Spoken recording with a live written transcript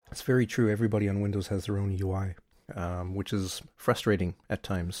It's very true. Everybody on Windows has their own UI, which is frustrating at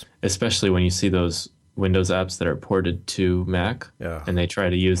times. Especially when you see those Windows apps that are ported to Mac Yeah, and they try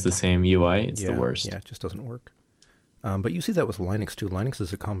to use the same UI. It's the yeah, worst. yeah. It just doesn't work. But you see that with Linux too. Linux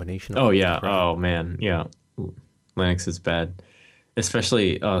is a combination of Oh all these yeah. different. Oh man. Yeah. Linux is bad.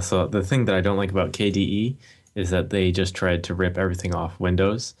 Especially so the thing that I don't like about KDE is that they just tried to rip everything off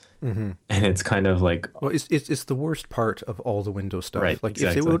Windows, Hmm. and it's kind of like Well, it's the worst part of all the Windows right, stuff. Like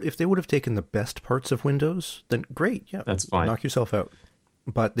exactly. if they would have taken the best parts of Windows, then great, yeah, That's fine. knock yourself out.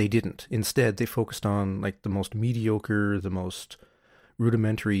 But they didn't. Instead, they focused on like the most mediocre, the most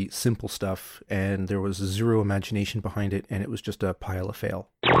rudimentary, simple stuff, and there was zero imagination behind it, and it was just a pile of fail.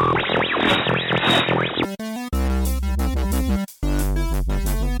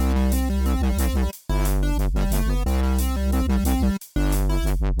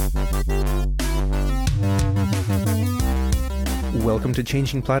 Welcome to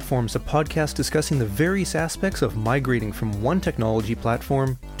Changing Platforms, a podcast discussing the various aspects of migrating from one technology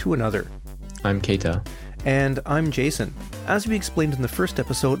platform to another. I'm Keita. And I'm Jason. As we explained in the first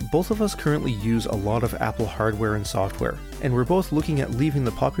episode, both of us currently use a lot of Apple hardware and software, and we're both looking at leaving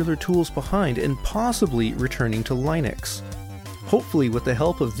the popular tools behind and possibly returning to Linux. Hopefully, with the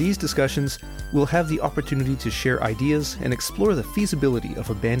help of these discussions, we'll have the opportunity to share ideas and explore the feasibility of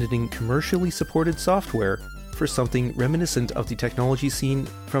abandoning commercially supported software for something reminiscent of the technology scene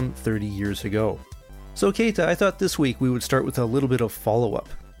from 30 years ago. So Keita, I thought this week we would start with a little bit of follow-up.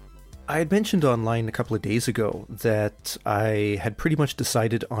 I had mentioned online a couple of days ago that I had pretty much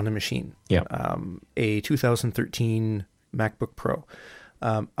decided on a machine, Yeah. a 2013 MacBook Pro.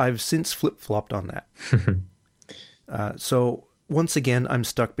 I've since flip-flopped on that. So once again, I'm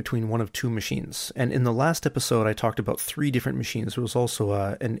stuck between one of two machines. And in the last episode, I talked about three different machines. There was also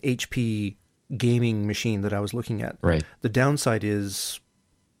an HP gaming machine that I was looking at. Right. The downside is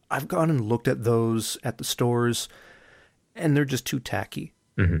I've gone and looked at those at the stores, and they're just too tacky.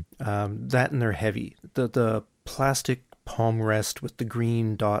 That and they're heavy. The plastic palm rest with the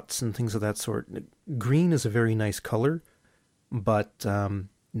green dots and things of that sort. Green is a very nice color, but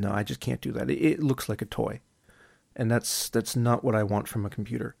no, I just can't do that. It looks like a toy, and that's not what I want from a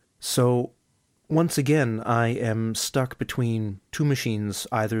computer. So once again, I am stuck between two machines,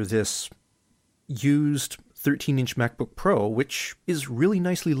 either this used 13-inch MacBook Pro, which is really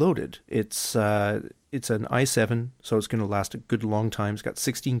nicely loaded. It's an i7, so it's going to last a good long time. It's got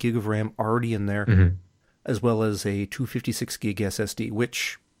 16 gig of RAM already in there, as well as a 256 gig SSD,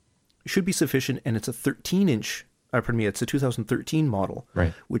 which should be sufficient. And it's a 13-inch, it's a 2013 model,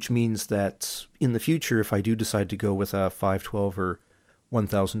 Right. which means that in the future, if I do decide to go with a 512 or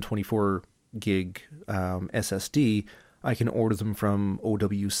 1024 gig SSD, I can order them from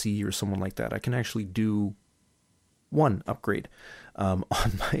OWC or someone like that. I can actually do one upgrade on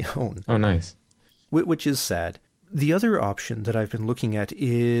my own, Oh, nice. which is sad. The other option that I've been looking at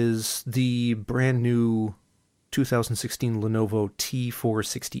is the brand new 2016 Lenovo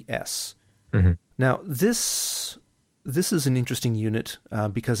T460S. Now, this is an interesting unit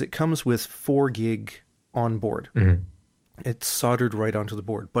because it comes with 4 gig on board. It's soldered right onto the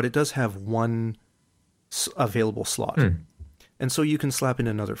board, but it does have one available slot. And so you can slap in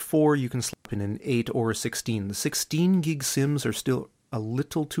another 4, you can slap in an 8 or a 16. The 16 gig SIMs are still a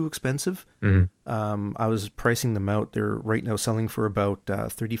little too expensive. I was pricing them out. They're right now selling for about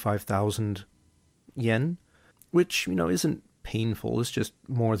 35,000 yen, which, isn't painful. It's just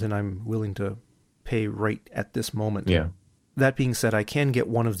more than I'm willing to pay right at this moment. Yeah. That being said, I can get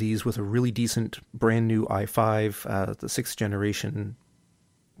one of these with a really decent brand new i5, the 6th generation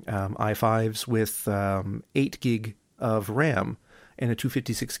i5s with 8 gig of RAM and a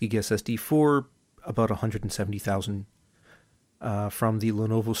 256 gig SSD for about 170,000 from the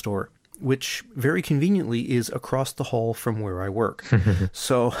Lenovo store, which very conveniently is across the hall from where I work.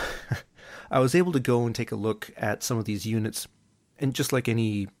 So I was able to go and take a look at some of these units, and just like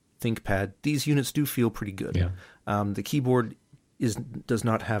any ThinkPad, these units do feel pretty good. Yeah. The keyboard does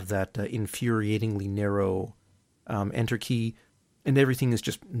not have that infuriatingly narrow enter key, and everything is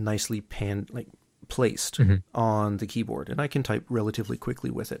just nicely placed on the keyboard, and I can type relatively quickly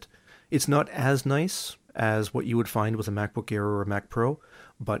with it. It's not as nice as what you would find with a MacBook Air or a Mac Pro,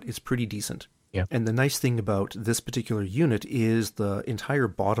 but it's pretty decent. Yeah. And the nice thing about this particular unit is the entire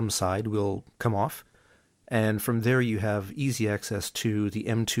bottom side will come off, and from there you have easy access to the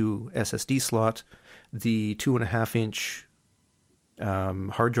M2 SSD slot, the 2.5-inch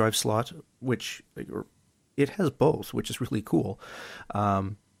hard drive slot, which it has both, which is really cool,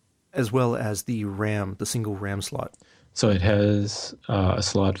 as well as the RAM, the single RAM slot. So it has a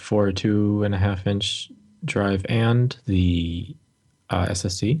slot for a 2.5-inch drive and the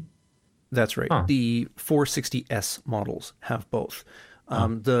SSD? That's right. Huh. The 460S models have both.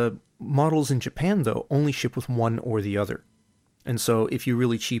 The models in Japan, though, only ship with one or the other. And so if you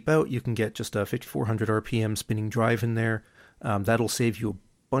really cheap out, you can get just a 5400 RPM spinning drive in there. That'll save you a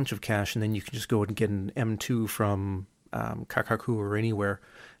bunch of cash, and then you can just go and get an M2 from Kakaku or anywhere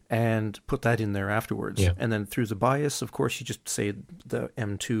and put that in there afterwards. Yeah. And then through the BIOS, of course, you just say the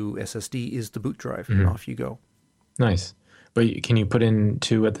M2 SSD is the boot drive, and off you go. Nice. But can you put in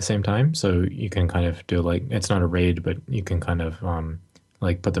two at the same time? So you can kind of do like, it's not a RAID, but you can kind of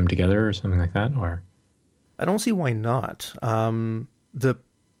like put them together or something like that? Or I don't see why not. The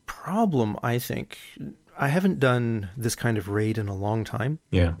problem, I think, I haven't done this kind of RAID in a long time.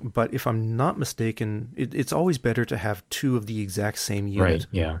 yeah. But if I'm not mistaken, it's always better to have two of the exact same unit Right.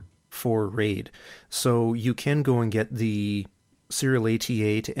 Yeah. for RAID. So you can go and get the serial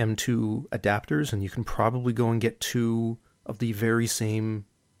ATA to M2 adapters, and you can probably go and get two of the very same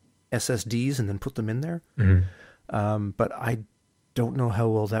SSDs and then put them in there. But I don't know how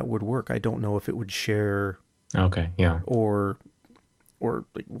well that would work. I don't know if it would share Okay. Yeah. or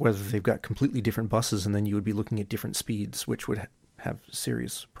like whether they've got completely different buses, and then you would be looking at different speeds, which would have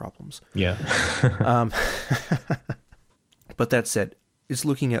serious problems. Yeah. But that said, it's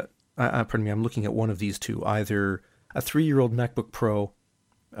looking at, pardon me, I'm looking at one of these two, either a 3-year-old MacBook Pro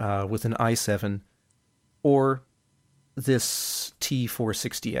with an i7, or this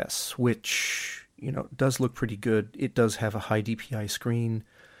T460S, which, does look pretty good. It does have a high DPI screen.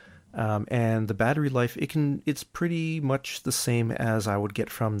 And the battery life, it's pretty much the same as I would get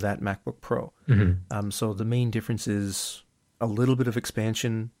from that MacBook Pro. So the main difference is a little bit of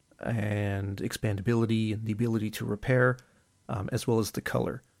expansion and expandability and the ability to repair, as well as the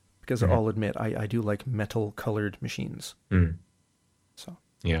color. Because I'll admit, I do like metal-colored machines. So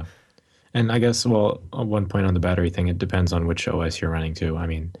Yeah. And I guess, well, one point on the battery thing, it depends on which OS you're running too. I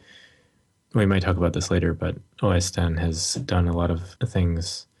mean, we might talk about this later, but OS X has done a lot of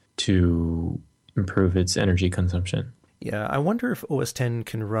things to improve its energy consumption. yeah, I wonder if OS X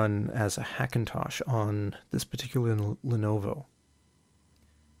can run as a Hackintosh on this particular Lenovo.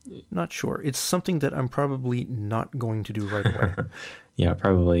 Not sure. It's something that I'm probably not going to do right away. Yeah,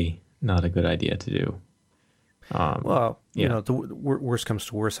 probably not a good idea to do. Well, yeah. the worst comes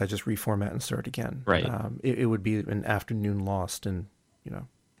to worst, I just reformat and start again. Right. It would be an afternoon lost, and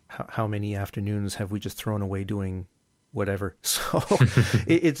how many afternoons have we just thrown away doing whatever? So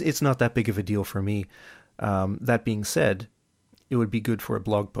it's not that big of a deal for me. That being said, it would be good for a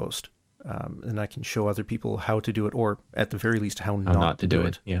blog post, and I can show other people how to do it, or at the very least, how not to do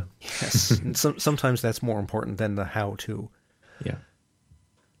it. Yeah. Yes. And sometimes that's more important than the how to. Yeah.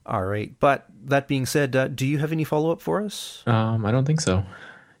 All right. But that being said, do you have any follow-up for us? I don't think so.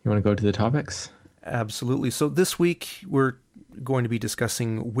 You want to go to the topics? Absolutely. So this week we're going to be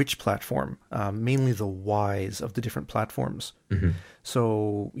discussing which platform, mainly the whys of the different platforms.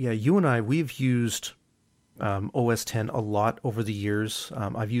 So yeah, you and we've used OS X a lot over the years.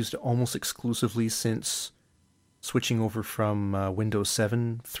 I've used it almost exclusively since switching over from Windows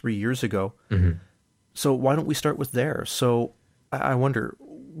 7 3 years ago. So why don't we start with there? So I wonder,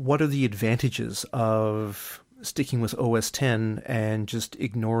 what are the advantages of sticking with OS X and just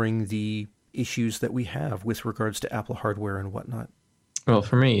ignoring the issues that we have with regards to Apple hardware and whatnot? Well,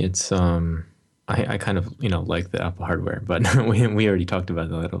 for me, it's I kind of like the Apple hardware, but we already talked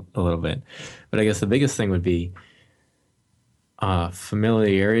about it a little bit. But I guess the biggest thing would be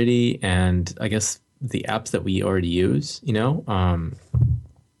familiarity, and I guess the apps that we already use.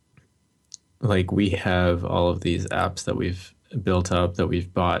 Like we have all of these apps that we've built up, that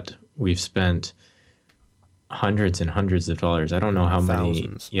we've bought, we've spent hundreds and hundreds of dollars. I don't know how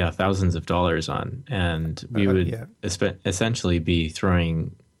Thousands. many, thousands of dollars on, and we would essentially be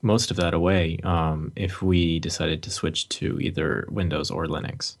throwing most of that away if we decided to switch to either Windows or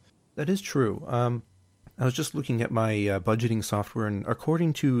Linux. That is true. I was just looking at my budgeting software, and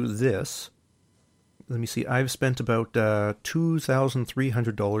according to this, let me see, I've spent about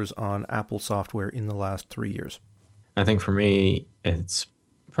 $2,300 on Apple software in the last 3 years. I think for me, it's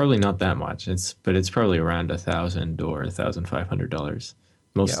probably not that much. But it's probably around $1,000 or $1,500.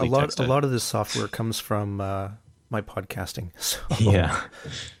 Mostly a lot of this software comes from my podcasting. So yeah.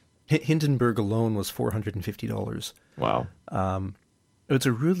 Hindenburg alone was $450. Wow. It's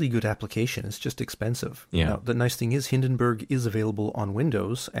a really good application. It's just expensive. Yeah. Now, the nice thing is Hindenburg is available on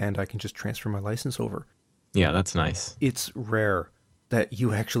Windows, and I can just transfer my license over. Yeah, that's nice. It's rare that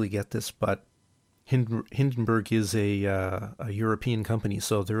you actually get this, but Hindenburg is a European company,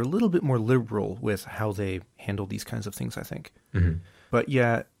 so they're a little bit more liberal with how they handle these kinds of things, I think. But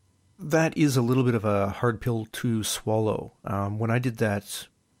yeah, That is a little bit of a hard pill to swallow. When I did that,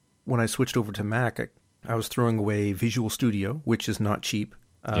 when I switched over to Mac, I was throwing away Visual Studio, which is not cheap.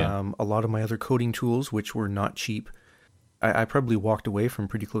 A lot of my other coding tools, which were not cheap. I probably walked away from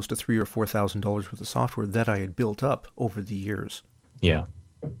pretty close to $3,000 or $4,000 worth of software that I had built up over the years. Yeah.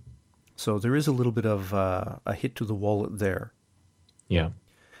 So there is a little bit of a hit to the wallet there. Yeah.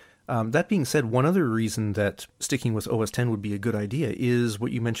 That being said, one other reason that sticking with OS X would be a good idea is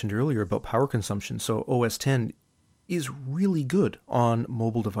what you mentioned earlier about power consumption. So OS X is really good on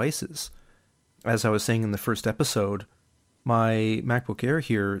mobile devices. As I was saying in the first episode, my MacBook Air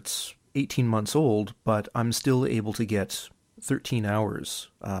here, it's 18 months old, but I'm still able to get 13 hours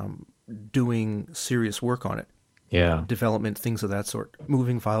doing serious work on it. Yeah. Development, things of that sort.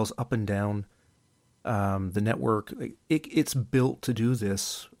 Moving files up and down the network. It's built to do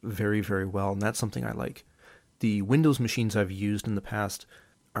this very, very well, and that's something I like. The Windows machines I've used in the past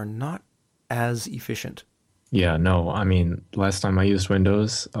are not as efficient. Yeah, no, I mean, last time I used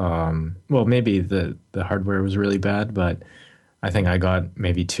Windows, well, maybe the hardware was really bad, but I think I got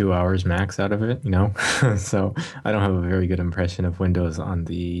maybe 2 hours max out of it, you know? So I don't have a very good impression of Windows on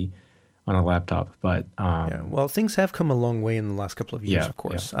a laptop, but yeah, well, things have come a long way in the last couple of years, Yeah, of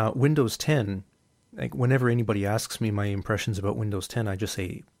course. Windows 10, like whenever anybody asks me my impressions about Windows 10, I just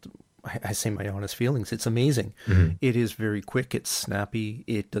say, I say my honest feelings. It's amazing. Mhm. It is very quick. It's snappy.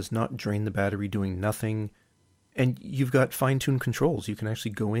 It does not drain the battery doing nothing. And you've got fine-tuned controls. You can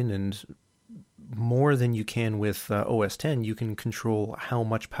actually go in and more than you can with OS X, you can control how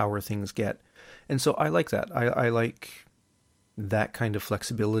much power things get. And so I like that. I like that kind of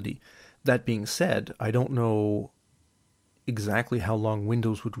flexibility. That being said, I don't know exactly how long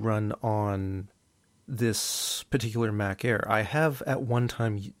Windows would run on this particular Mac Air. I have at one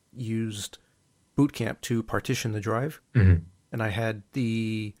time used Boot Camp to partition the drive, Mhm. and I had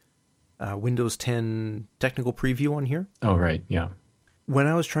the Windows 10 technical preview on here. Oh, right, yeah. When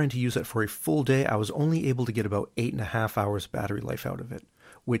I was trying to use it for a full day, I was only able to get about 8.5 hours battery life out of it,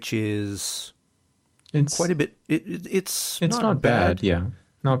 which is It's quite a bit. It's not bad, yeah.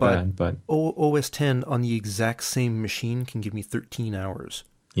 Not but bad, but OS X on the exact same machine can give me 13 hours.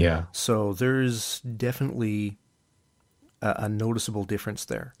 yeah, So there's definitely a noticeable difference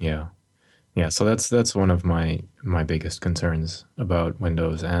there. yeah. Yeah, so that's one of my biggest concerns about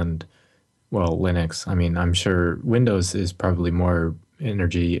Windows and, well, Linux. I mean, I'm sure Windows is probably more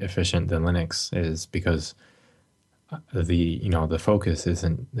energy efficient than Linux is because the focus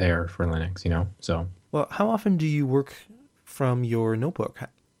isn't there for Linux, you know? So, Well, how often do you work from your notebook?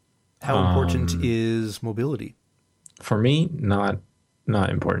 How important is mobility? for me, not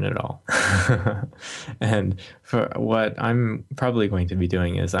important at all. And for what I'm probably going to be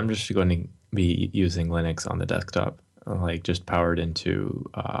doing is I'm just going to be using Linux on the desktop, like just powered into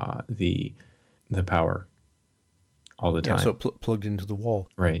the power all the time. Yeah, so plugged into the wall.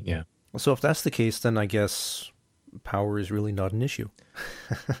 Right, yeah. So if that's the case, then I guess power is really not an issue.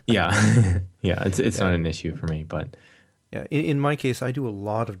 Yeah. Yeah, it's not an issue for me, but Yeah, in my case, I do a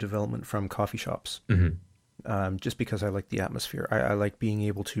lot of development from coffee shops, just because I like the atmosphere. I like being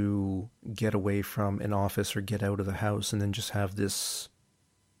able to get away from an office or get out of the house and then just have this.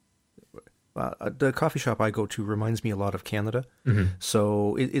 The coffee shop I go to reminds me a lot of Canada,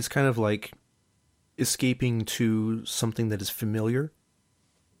 so it's kind of like escaping to something that is familiar,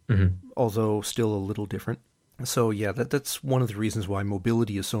 although still a little different. So yeah, that's one of the reasons why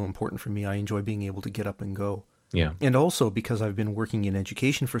mobility is so important for me. I enjoy being able to get up and go. yeah. And also because I've been working in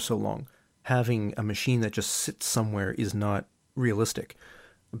education for so long, having a machine that just sits somewhere is not realistic.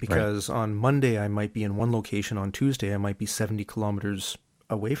 Because on Monday I might be in one location, on Tuesday I might be 70 kilometers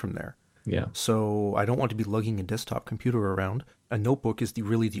away from there. Yeah. So I don't want to be lugging a desktop computer around. A notebook is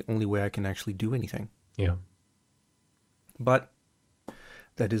really the only way I can actually do anything. Yeah. But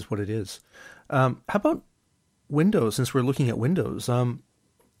that is what it is. How about Windows, since we're looking at Windows?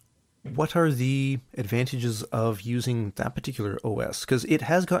 What are the advantages of using that particular OS? Because it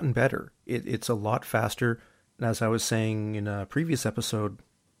has gotten better. It's a lot faster. And as I was saying in a previous episode,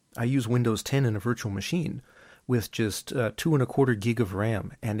 I use Windows 10 in a virtual machine with just 2.25 gig of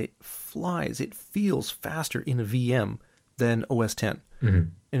RAM, and it flies. It feels faster in a VM than OS 10.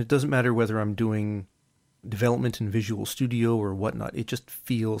 And it doesn't matter whether I'm doing development in Visual Studio or whatnot. It just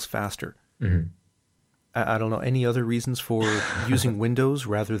feels faster. I don't know. Any other reasons for using Windows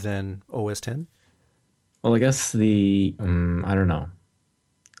rather than OS 10? Well, I guess I don't know.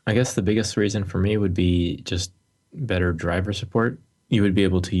 I guess the biggest reason for me would be just better driver support. You would be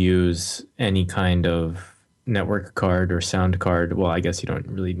able to use any kind of network card or sound card. Well, I guess you don't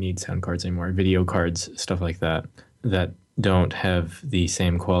really need sound cards anymore. Video cards, stuff like that, that don't have the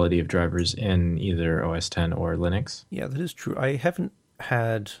same quality of drivers in either OS 10 or Linux. Yeah, that is true. I haven't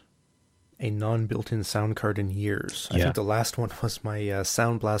had a non-built-in sound card in years. I Yeah. think the last one was my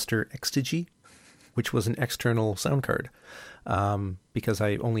Sound Blaster Extigi, which was an external sound card, because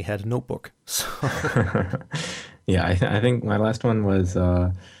I only had a notebook. So Yeah, I think my last one was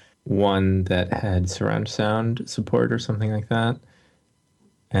one that had surround sound support or something like that.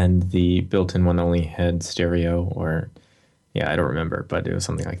 And the built-in one only had stereo or, yeah, I don't remember, but it was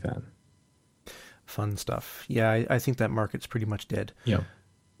something like that. fun stuff. Yeah, I think that market's pretty much dead, Yep.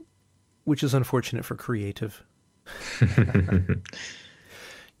 which is unfortunate for creative.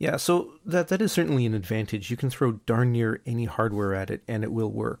 Yeah, so that is certainly an advantage. You can throw darn near any hardware at it, and it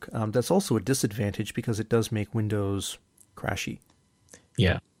will work. That's also a disadvantage because it does make Windows crashy.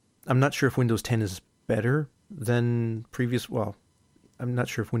 Yeah. I'm not sure if Windows 10 is better than previous. Well, I'm not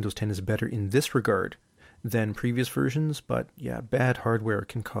sure if Windows 10 is better in this regard than previous versions, but yeah, bad hardware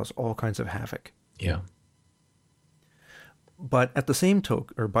can cause all kinds of havoc. Yeah. But at the same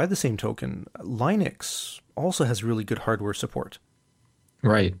token, or by the same token, Linux also has really good hardware support.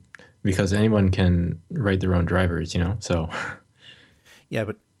 Right. Because anyone can write their own drivers, so, Yeah,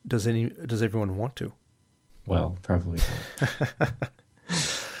 but does everyone want to? well, probably.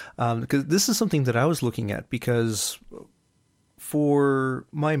 Because this is something that I was looking at, because for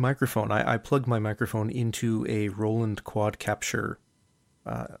my microphone, I plugged my microphone into a Roland Quad Capture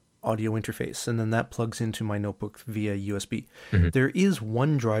audio interface, and then that plugs into my notebook via USB. There is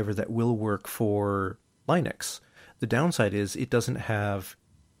one driver that will work for Linux. The downside is it doesn't have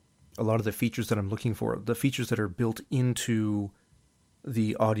a lot of the features that I'm looking for, the features that are built into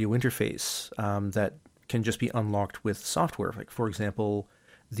the audio interface that can just be unlocked with software. Like, for example,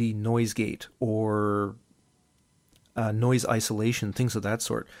 the noise gate or noise isolation, things of that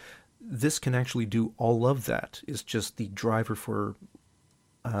sort. This can actually do all of that. It's just the driver for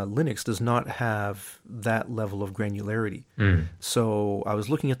Linux does not have that level of granularity. So I was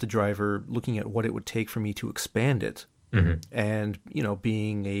looking at the driver, looking at what it would take for me to expand it, and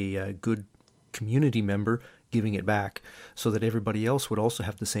being a good community member, giving it back so that everybody else would also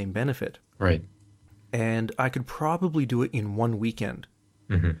have the same benefit. Right. And I could probably do it in one weekend,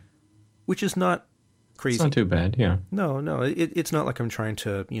 which is not crazy. It's not too bad, yeah. No, it's not like I'm trying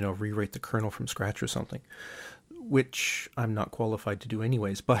to, rewrite the kernel from scratch or something, which I'm not qualified to do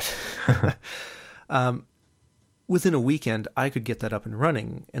anyways. But within a weekend, I could get that up and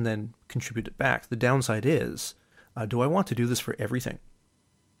running and then contribute it back. The downside is, do I want to do this for everything?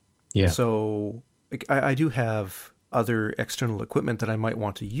 Yeah. So I do have other external equipment that I might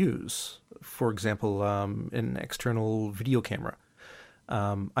want to use. For example, an external video camera.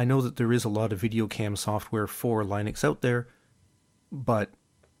 I know that there is a lot of video cam software for Linux out there, but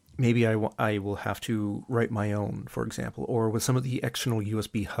maybe I will have to write my own, for example. Or with some of the external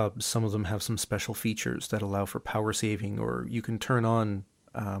USB hubs, some of them have some special features that allow for power saving, or you can turn on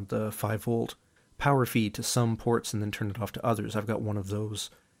the 5-volt power feed to some ports and then turn it off to others. I've got one of those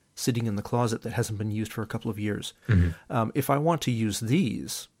sitting in the closet that hasn't been used for a couple of years. If I want to use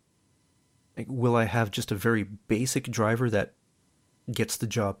these, will I have just a very basic driver that gets the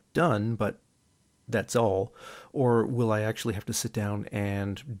job done, but that's all? Or will I actually have to sit down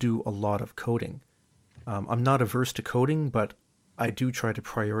and do a lot of coding? I'm not averse to coding, but I do try to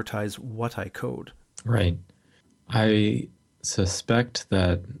prioritize what I code. Right. I suspect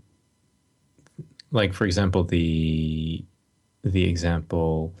that, like, for example, the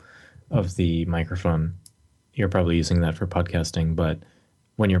example of the microphone, you're probably using that for podcasting, but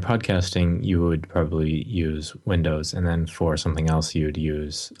when you're podcasting, you would probably use Windows, and then for something else, you'd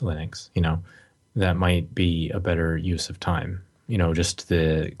use Linux. That might be a better use of time. Just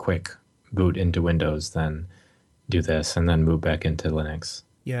the quick boot into Windows, then do this, and then move back into Linux.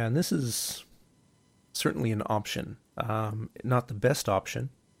 Yeah, and this is certainly an option. Not the best option.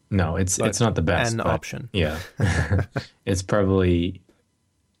 No, it's not the best. An option. Yeah. It's probably,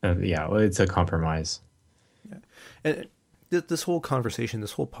 it's a compromise. Yeah. And this whole conversation,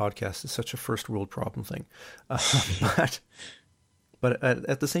 this whole podcast is such a first world problem thing. But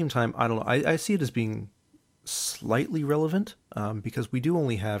at the same time, I don't know. I see it as being slightly relevant because we do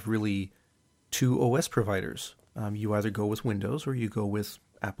only have really two OS providers. You either go with Windows or you go with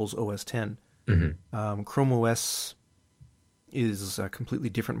Apple's OS X. Chrome OS is a completely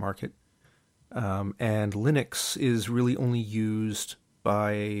different market. And Linux is really only used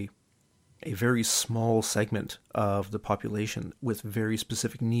by a very small segment of the population with very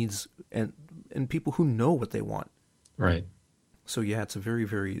specific needs and people who know what they want. Right. So yeah, it's a very,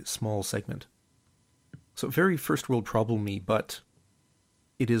 very small segment. So very first world problem-y, but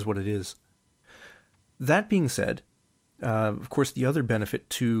it is what it is. That being said, Of course, the other benefit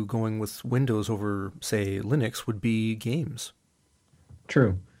to going with Windows over, say, Linux would be games.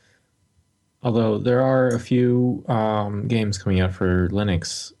 True. Although there are a few games coming out for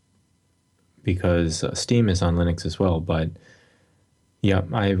Linux because Steam is on Linux as well. But yeah,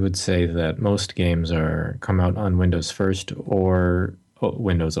 I would say that most games are come out on Windows first or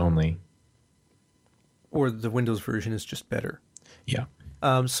Windows only. Or the Windows version is just better. Yeah.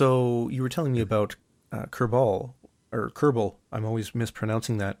 So you were telling me about Kerbal, or Kerbal, I'm always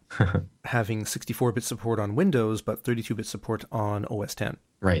mispronouncing that, having 64-bit support on Windows, but 32-bit support on OS X.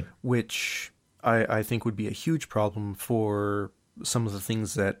 Right. Which I think would be a huge problem for some of the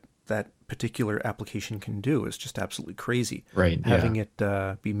things that particular application can do. It's just absolutely crazy. Right. Having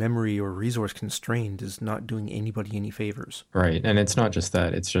it be memory or resource constrained is not doing anybody any favors. Right. And it's not just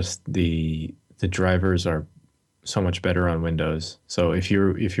that. It's just the drivers are so much better on Windows. So if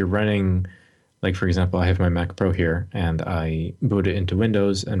you're running, like for example, I have my Mac Pro here and I boot it into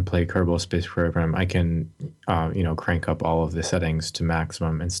Windows and play Kerbal Space Program, I can crank up all of the settings to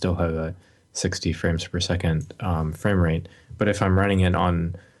maximum and still have a 60 frames per second frame rate. But if I'm running it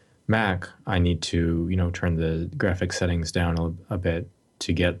on Mac, I need to turn the graphics settings down a bit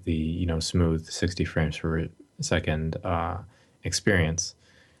to get the smooth 60 frames per second experience.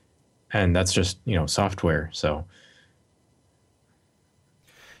 And that's just software. So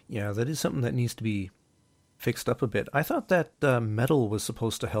yeah, that is something that needs to be fixed up a bit. I thought that Metal was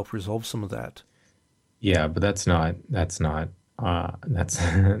supposed to help resolve some of that. Yeah, but that's not that's not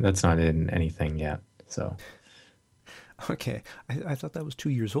in anything yet. So okay, I thought that was 2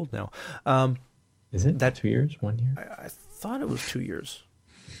 years old now. Is it that 2 years? 1 year? I thought it was 2 years.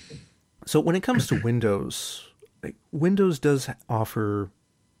 So when it comes to Windows, Windows does offer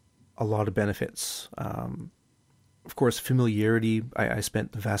a lot of benefits. Of course, familiarity. I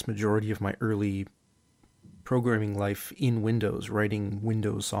spent the vast majority of my early programming life in Windows, writing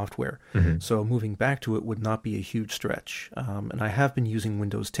Windows software. Mm-hmm. So moving back to it would not be a huge stretch. And I have been using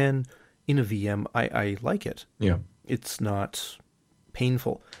Windows 10 in a VM. I like it. Yeah. It's not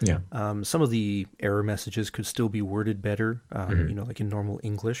painful. Yeah. Some of the error messages could still be worded better, like in normal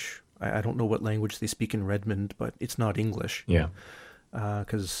English. I don't know what language they speak in Redmond, but it's not English. Yeah.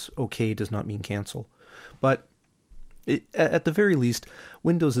 Because OK does not mean cancel. But at the very least,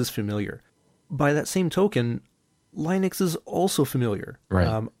 Windows is familiar. By that same token, Linux is also familiar.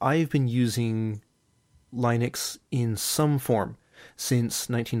 Right. I've been using Linux in some form since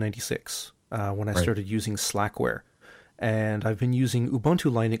 1996, when I started using Slackware. And I've been using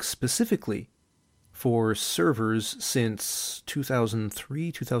Ubuntu Linux specifically for servers since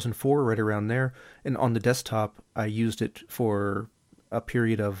 2003, 2004, right around there. And on the desktop, I used it for a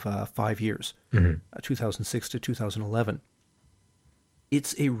period of 5 years, 2006 to 2011.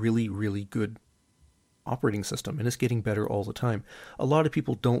 It's a really, really good operating system, and it's getting better all the time. A lot of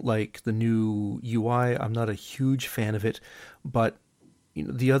people don't like the new UI. I'm not a huge fan of it, but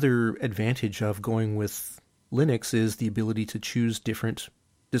the other advantage of going with Linux is the ability to choose different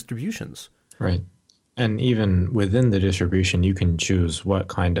distributions. Right. And even within the distribution, you can choose what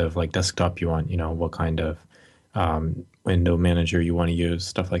kind of desktop you want, what kind of window manager you want to use,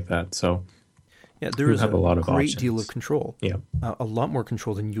 stuff like that. So yeah, there is a lot of great options. deal of control. Yeah. A lot more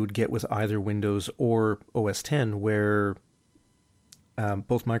control than you would get with either Windows or OS X, where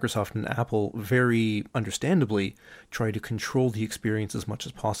both Microsoft and Apple very understandably try to control the experience as much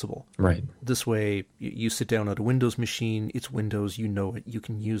as possible. Right. This way, you sit down at a Windows machine, it's Windows, you know it, you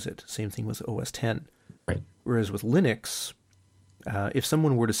can use it. Same thing with OS X. Right. Whereas with Linux, if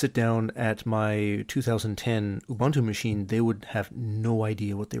someone were to sit down at my 2010 Ubuntu machine, they would have no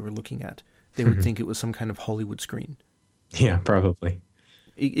idea what they were looking at. They would think it was some kind of Hollywood screen. Yeah, probably.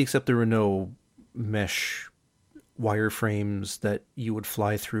 Except there were no mesh wireframes that you would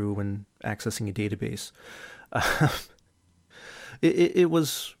fly through when accessing a database. It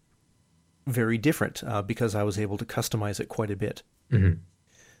was very different because I was able to customize it quite a bit. Mm-hmm.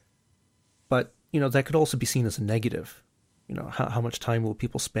 But, that could also be seen as a negative. How much time will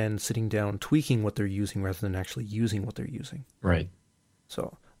people spend sitting down tweaking what they're using rather than actually using what they're using? Right.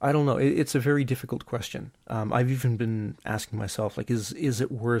 So I don't know. It's a very difficult question. I've even been asking myself, is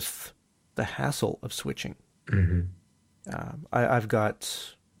it worth the hassle of switching? Mm-hmm. I've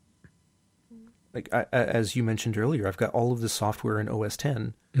got, as you mentioned earlier, I've got all of this software in OS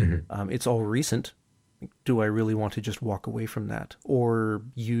X. Mm-hmm. It's all recent. Do I really want to just walk away from that? Or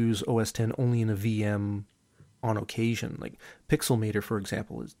use OS X only in a VM on occasion? Like Pixelmator, for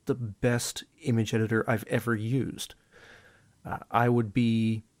example, is the best image editor I've ever used. I would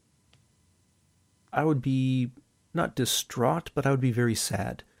be not distraught, but I would be very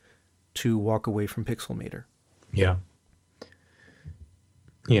sad to walk away from Pixelmator. Yeah.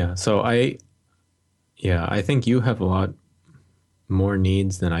 Yeah. I think you have a lot more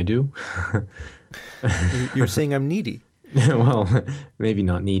needs than I do. You're saying I'm needy. Well, maybe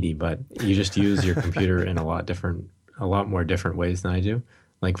not needy, but you just use your computer in a lot more different ways than I do.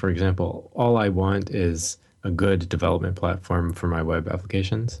 Like, for example, all I want is a good development platform for my web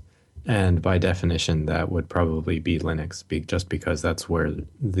applications. And by definition, that would probably be Linux, just because that's where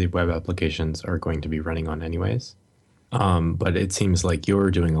the web applications are going to be running on anyways. But it seems like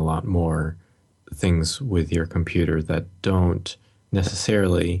you're doing a lot more things with your computer that don't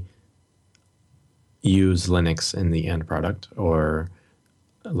necessarily use Linux in the end product or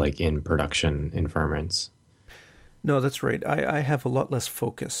like in production environments. No, that's right. I have a lot less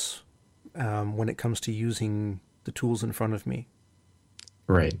focus when it comes to using the tools in front of me,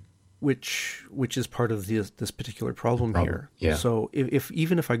 Right. which is part of this particular problem Problem. here. Yeah. So if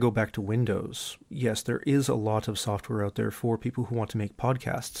even if I go back to Windows, yes, there is a lot of software out there for people who want to make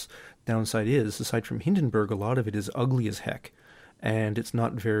podcasts. Downside is, aside from Hindenburg, a lot of it is ugly as heck, and it's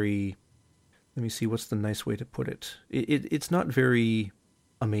not very. Let me see, what's the nice way to put it? It's not very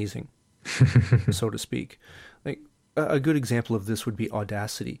amazing, so to speak. Like a good example of this would be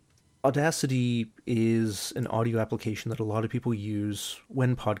Audacity. Audacity is an audio application that a lot of people use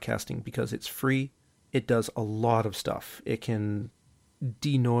when podcasting because it's free. It does a lot of stuff. It can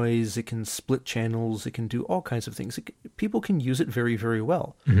denoise, it can split channels, it can do all kinds of things. People can use it very, very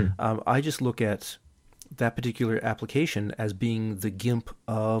well. I just look at that particular application as being the GIMP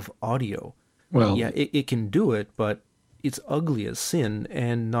of audio. Well, Yeah, it can do it, but it's ugly as sin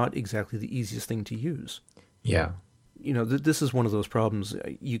and not exactly the easiest thing to use. yeah. This is one of those problems.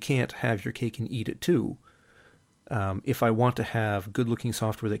 You can't have your cake and eat it too. If I want to have good-looking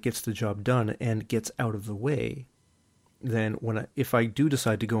software that gets the job done and gets out of the way, then if I do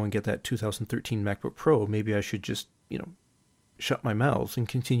decide to go and get that 2013 MacBook Pro, maybe I should just shut my mouth and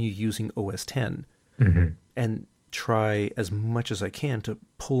continue using OS 10 and try as much as I can to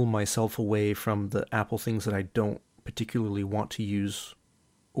pull myself away from the Apple things that I don't particularly want to use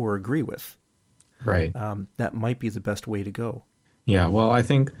or agree with. Right. That might be the best way to go. Yeah. Well, I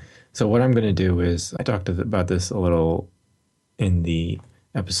think so. What I'm going to do is I talked about this a little in the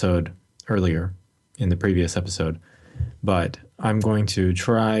episode earlier, in the previous episode, but I'm going to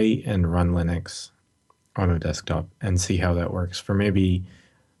try and run Linux on a desktop and see how that works for maybe,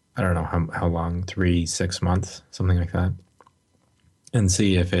 I don't know how long, 3, 6 months, something like that, and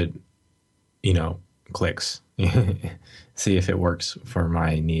see if it, clicks, see if it works for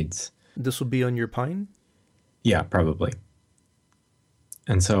my needs. This will be on your Pine? Yeah, probably.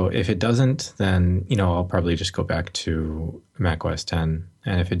 And so if it doesn't, then, I'll probably just go back to Mac OS 10.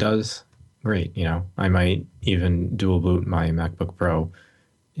 And if it does, great. I might even dual boot my MacBook Pro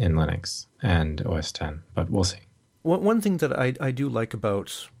in Linux and OS 10, but we'll see. One thing that I do like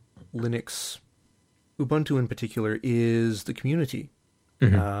about Linux, Ubuntu in particular, is the community.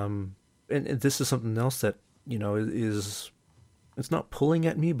 And this is something else that, is it's not pulling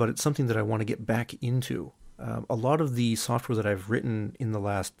at me, but it's something that I want to get back into. A lot of the software that I've written in the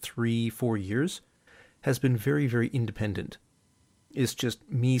last 3-4 years has been very, very independent. It's just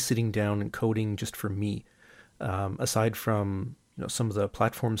me sitting down and coding just for me. Aside from some of the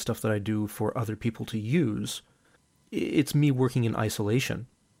platform stuff that I do for other people to use, it's me working in isolation.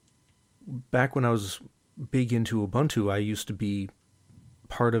 Back when I was big into Ubuntu, I used to be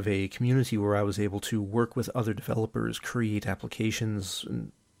part of a community where I was able to work with other developers, create applications,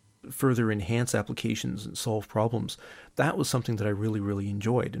 and further enhance applications and solve problems. That was something that I really, really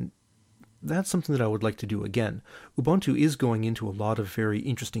enjoyed, and that's something that I would like to do again. Ubuntu is going into a lot of very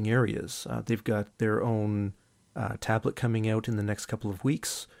interesting areas. They've got their own tablet coming out in the next couple of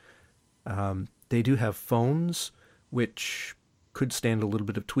weeks. They do have phones, which could stand a little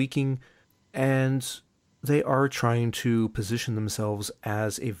bit of tweaking, and they are trying to position themselves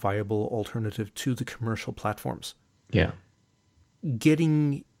as a viable alternative to the commercial platforms. Yeah.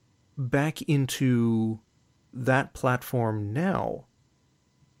 Getting back into that platform now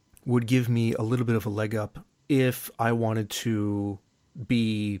would give me a little bit of a leg up if I wanted to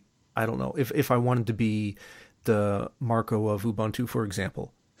be, I don't know, if I wanted to be the Marco of Ubuntu, for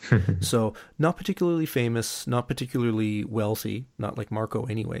example. So not particularly famous, not particularly wealthy, not like Marco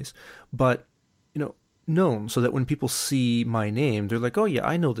anyways, but, known so that when people see my name, they're like, oh yeah,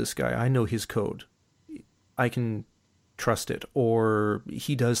 I know this guy. I know his code. I can trust it. Or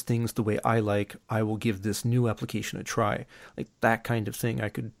he does things the way I like. I will give this new application a try. Like that kind of thing. I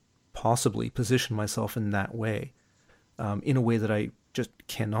could possibly position myself in that way, in a way that I just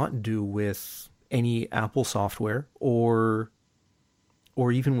cannot do with any Apple software or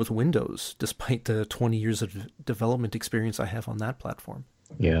even with Windows, despite the 20 years of development experience I have on that platform.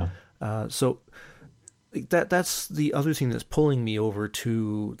 Yeah. So that's the other thing that's pulling me over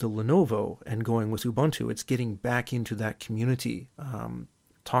to the Lenovo and going with Ubuntu. It's getting back into that community,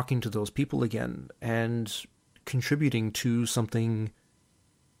 talking to those people again, and contributing to something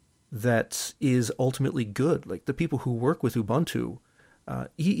that is ultimately good. Like the people who work with Ubuntu,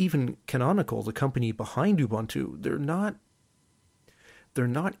 even Canonical, the company behind Ubuntu, they're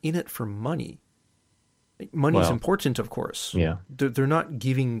not in it for money. Money's important, of course. Yeah. They're not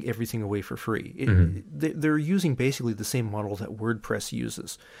giving everything away for free. They're using basically the same model that WordPress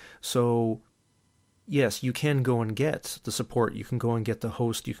uses. So, yes, you can go and get the support. You can go and get the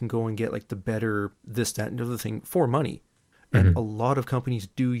host. You can go and get like the better this, that, and the other thing for money. And a lot of companies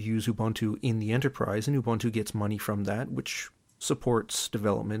do use Ubuntu in the enterprise, and Ubuntu gets money from that, which supports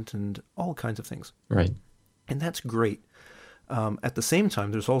development and all kinds of things. Right. And that's great. At the same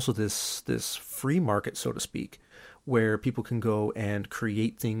time, there's also this free market, so to speak, where people can go and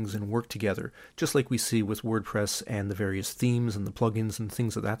create things and work together, just like we see with WordPress and the various themes and the plugins and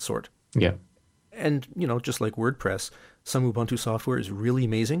things of that sort. Yeah. And, just like WordPress, some Ubuntu software is really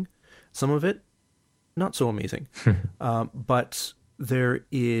amazing. Some of it, not so amazing. But there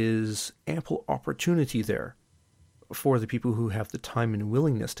is ample opportunity there for the people who have the time and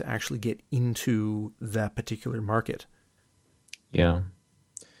willingness to actually get into that particular market. Yeah.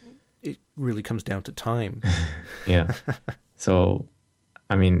 It really comes down to time. Yeah. So,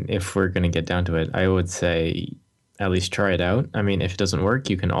 I mean, if we're going to get down to it, I would say at least try it out. I mean, if it doesn't work,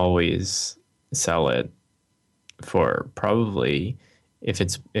 you can always sell it for probably, if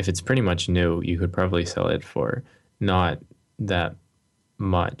it's pretty much new, you could probably sell it for not that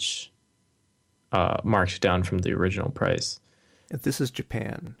much marked down from the original price. If this is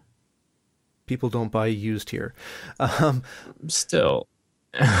Japan, people don't buy used here. Still.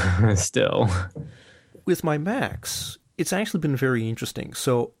 With my Macs, it's actually been very interesting.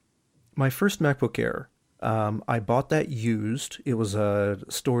 So my first MacBook Air, I bought that used. It was a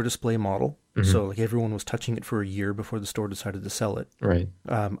store display model. So like everyone was touching it for a year before the store decided to sell it. Right.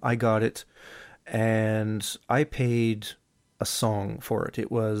 I got it, and I paid a song for it.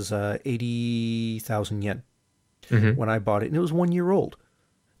 It was 80,000 yen when I bought it, and it was 1 year old.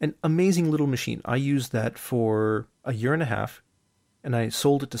 An amazing little machine. I used that for a year and a half, and I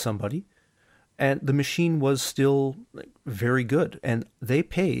sold it to somebody, and the machine was still very good, and they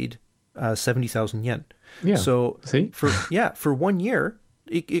paid 70,000 yen. Yeah. So see, for 1 year,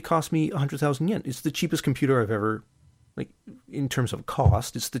 it cost me 100,000 yen. It's the cheapest computer I've ever, in terms of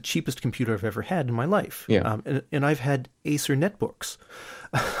cost, it's the cheapest computer I've ever had in my life. Yeah. And I've had Acer netbooks.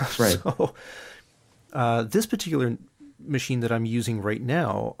 Right. So this particular machine that I'm using right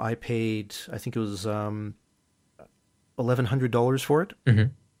now, I paid, I think it was $1,100 for it.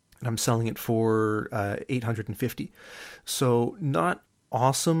 And I'm selling it for $850. So not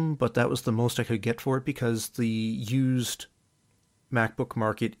awesome, but that was the most I could get for it because the used MacBook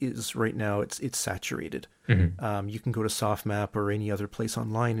market is right now, it's saturated. You can go to SoftMap or any other place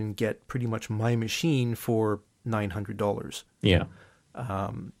online and get pretty much my machine for $900. Yeah.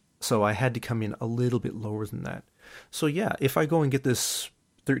 So I had to come in a little bit lower than that. So yeah, if I go and get this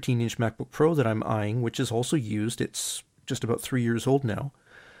 13-inch MacBook Pro that I'm eyeing, which is also used, it's just about 3 years old now.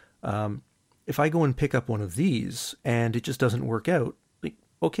 If I go and pick up one of these and it just doesn't work out,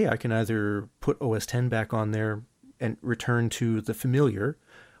 okay, I can either put OS X back on there and return to the familiar,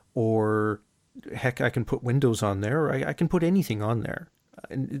 or heck, I can put Windows on there, or I can put anything on there.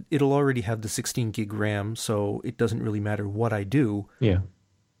 And it'll already have the 16 gig RAM, so it doesn't really matter what I do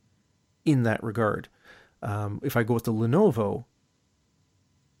in that regard. If I go with the Lenovo,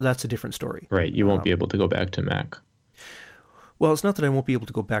 that's a different story. Right. You won't be able to go back to Mac. Well, it's not that I won't be able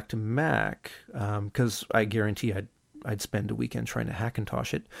to go back to Mac, because I guarantee I'd spend a weekend trying to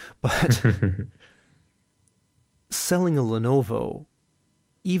Hackintosh it. But selling a Lenovo,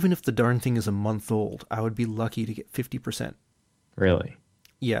 even if the darn thing is a month old, I would be lucky to get 50%. Really?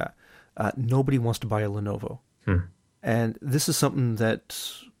 Yeah. Nobody wants to buy a Lenovo. And this is something that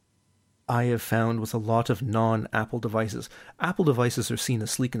I have found with a lot of non-Apple devices. Apple devices are seen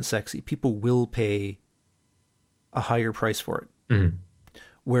as sleek and sexy. People will pay a higher price for it.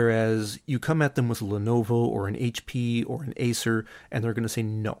 Whereas you come at them with a Lenovo or an HP or an Acer, and they're going to say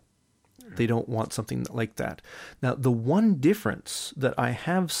no. They don't want something like that. Now, the one difference that I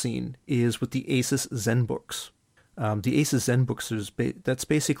have seen is with the Asus ZenBooks. The Asus ZenBooks, that's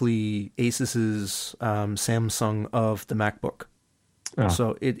basically Asus's Samsung of the MacBook. Oh.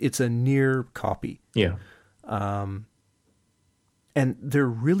 So it's a near copy. Yeah. And they're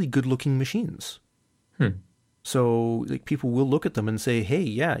really good-looking machines. So like people will look at them and say, hey,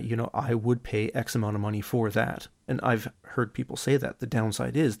 yeah, I would pay X amount of money for that. And I've heard people say that. The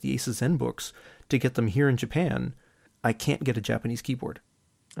downside is the Ace Zen books, to get them here in Japan, I can't get a Japanese keyboard.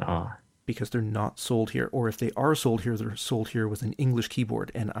 Because they're not sold here. Or if they are sold here, they're sold here with an English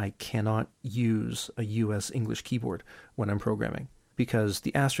keyboard. And I cannot use a US English keyboard when I'm programming, because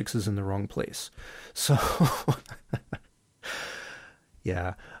the asterisk is in the wrong place. So,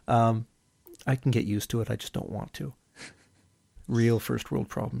 yeah. I can get used to it. I just don't want to. Real first world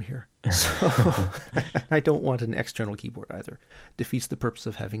problem here. So I don't want an external keyboard either. Defeats the purpose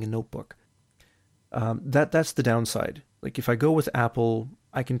of having a notebook. That's the downside. Like if I go with Apple,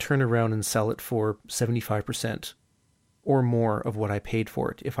 I can turn around and sell it for 75% or more of what I paid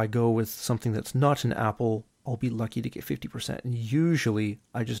for it. If I go with something that's not an Apple, I'll be lucky to get 50%. And usually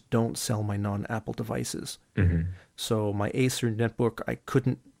I just don't sell my non-Apple devices. Mm-hmm. So my Acer netbook, I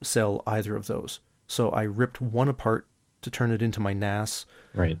couldn't sell either of those. So I ripped one apart to turn it into my NAS.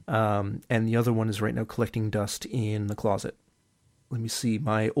 Right. And the other one is right now collecting dust in the closet. Let me see.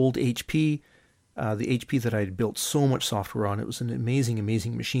 My old HP, the HP that I had built so much software on, it was an amazing,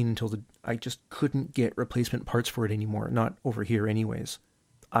 amazing machine until I just couldn't get replacement parts for it anymore. Not over here anyways.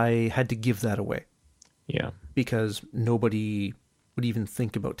 I had to give that away. Yeah. Because nobody would even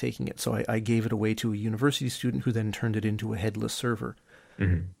think about taking it. So I gave it away to a university student who then turned it into a headless server.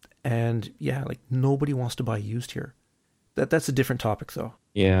 Mm-hmm. And yeah, like nobody wants to buy used here. That's a different topic though.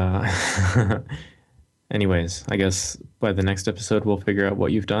 Yeah. Anyways, I guess by the next episode we'll figure out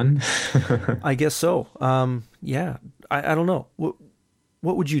what you've done. I guess so. Yeah. I don't know. What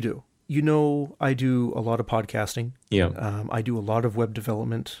would you do? I do a lot of podcasting. Yeah. I do a lot of web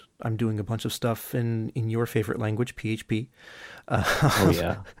development. I'm doing a bunch of stuff in your favorite language, PHP. Oh,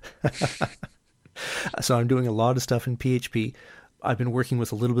 yeah. So I'm doing a lot of stuff in PHP. I've been working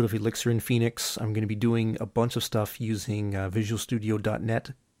with a little bit of Elixir and Phoenix. I'm going to be doing a bunch of stuff using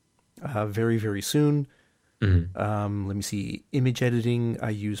VisualStudio.net very, very soon. Mm-hmm. Let me see. Image editing,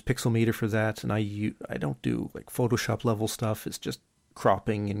 I use Pixelmator for that. And I don't do like Photoshop level stuff. It's just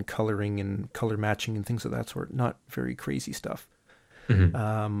cropping and coloring and color matching and things of that sort. Not very crazy stuff.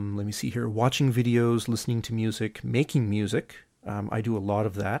 Mm-hmm. Let me see here. Watching videos, listening to music, making music. I do a lot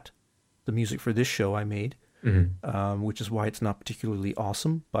of that. The music for this show I made, mm-hmm. Which is why it's not particularly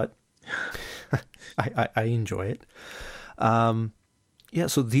awesome, but I enjoy it. Yeah,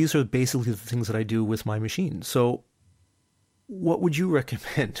 so these are basically the things that I do with my machine. So what would you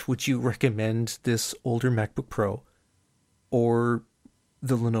recommend? Would you recommend this older MacBook Pro or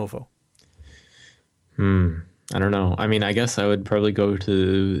the Lenovo? I don't know. I mean, I guess I would probably go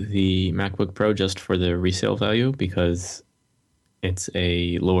to the MacBook Pro just for the resale value because it's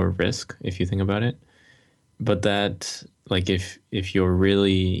a lower risk if you think about it. But that, like, if you're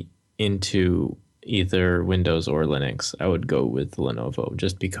really into either Windows or Linux, I would go with Lenovo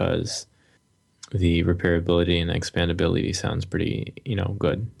just because the repairability and expandability sounds pretty,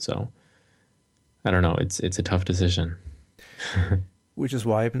 good. So I don't know. It's a tough decision. Which is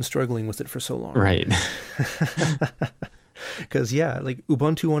why I've been struggling with it for so long. Right. Because, yeah, like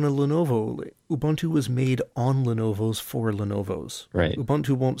Ubuntu on a Lenovo, Ubuntu was made on Lenovo's for Lenovo's. Right.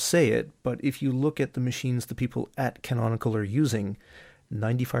 Ubuntu won't say it, but if you look at the machines the people at Canonical are using,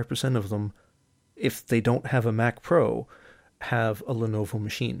 95% of them, if they don't have a Mac Pro, have a Lenovo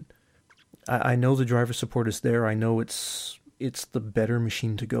machine. I know the driver support is there. I know it's the better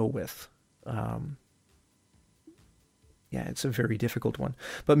machine to go with. Yeah, it's a very difficult one.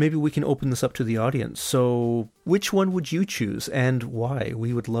 But maybe we can open this up to the audience. So which one would you choose and why?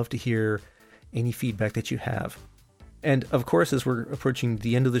 We would love to hear any feedback that you have. And of course, as we're approaching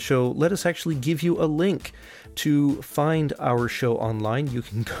the end of the show, let us actually give you a link to find our show online. You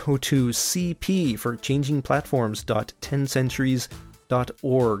can go to CP for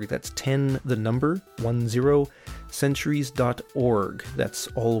changingplatforms.10centuries.org. That's 10, the number, 10, centuries.org. That's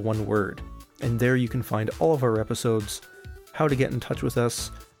all one word. And there you can find all of our episodes, how to get in touch with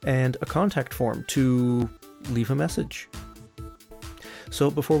us, and a contact form to leave a message. So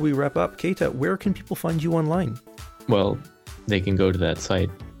before we wrap up, Keita, where can people find you online? Well, they can go to that site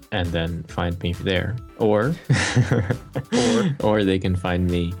and then find me there. Or they can find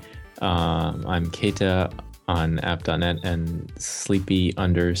me. I'm Keita on app.net and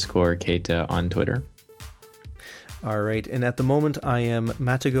sleepy_Keita on Twitter. All right, and at the moment I am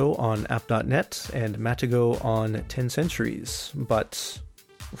Matago on app.net and Matago on 10 Centuries, but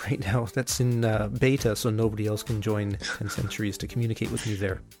right now that's in beta, so nobody else can join 10 Centuries to communicate with me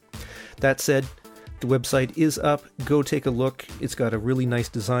there. That said, the website is up. Go take a look. It's got a really nice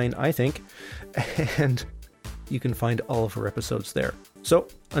design, I think, and you can find all of our episodes there. So,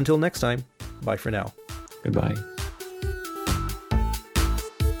 until next time, bye for now. Goodbye.